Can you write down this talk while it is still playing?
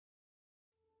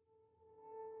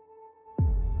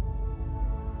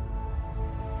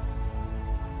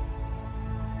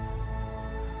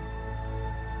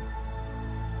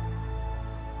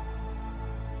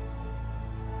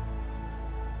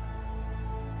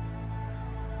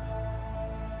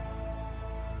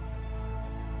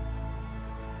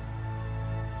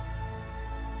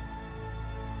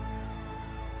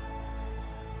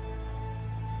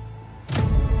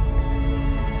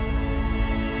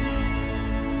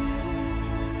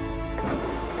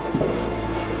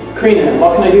Karina,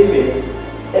 what can I do for you?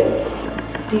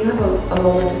 Do you have a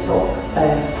moment to talk?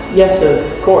 Yes,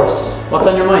 of course. What's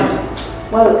on your mind?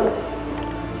 Well,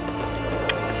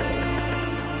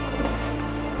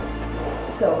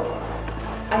 so,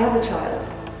 I have a child.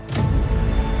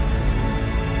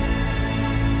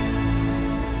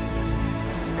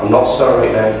 I'm not sorry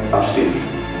right now, I'm Steve.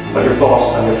 I'm your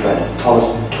boss, I'm your friend. Thomas,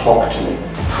 talk to me.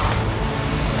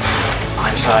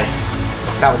 I'm sorry.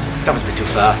 That was a bit too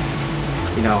far.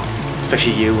 You know,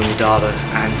 especially you and your daughter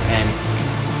and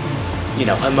you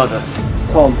know, a mother.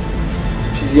 Tom,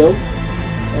 she's young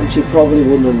and she probably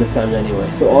wouldn't understand anyway.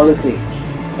 So honestly,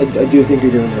 I do think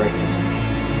you're doing the right thing.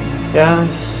 Yeah, I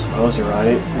suppose you're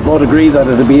right. We both agree that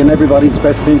it'll be in everybody's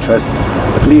best interest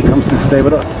if Lee comes to stay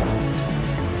with us.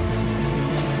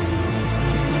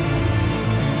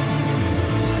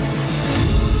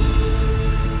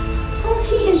 Thomas,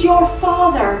 he is your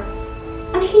father.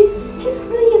 And he's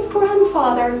Leah's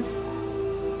grandfather.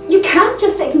 You can't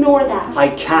just ignore that. I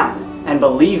can, and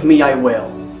believe me, I will.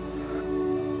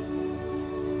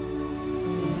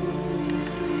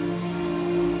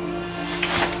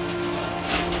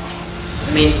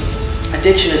 I mean,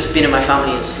 addiction has been in my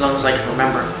family as long as I can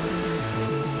remember.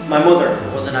 My mother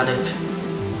was an addict.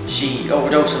 She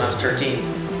overdosed when I was 13.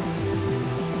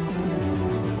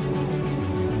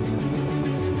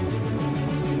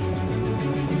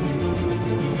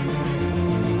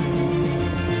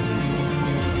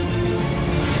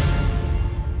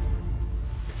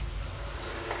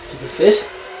 Does it fit?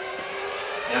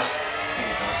 Yeah, I think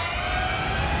it does.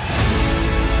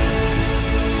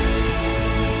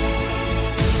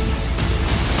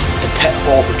 The pet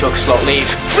whore who took slow leave.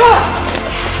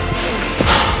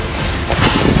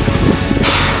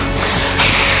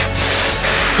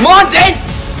 Come on then!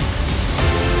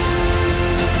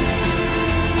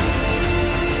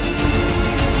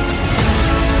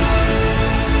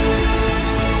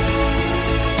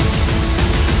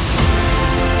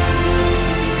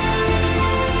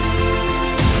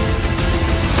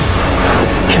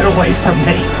 Get away from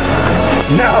me!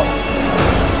 Now!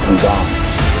 I'm gone.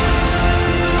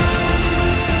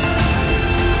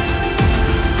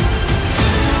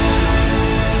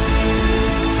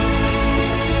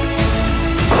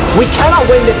 We cannot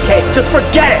win this case, just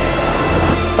forget it!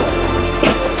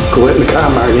 Go out in the car,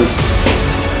 Marion.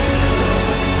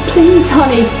 Please,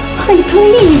 honey. Honey,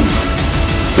 please.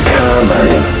 The car,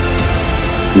 Marion.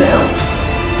 Now.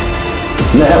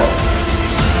 Now.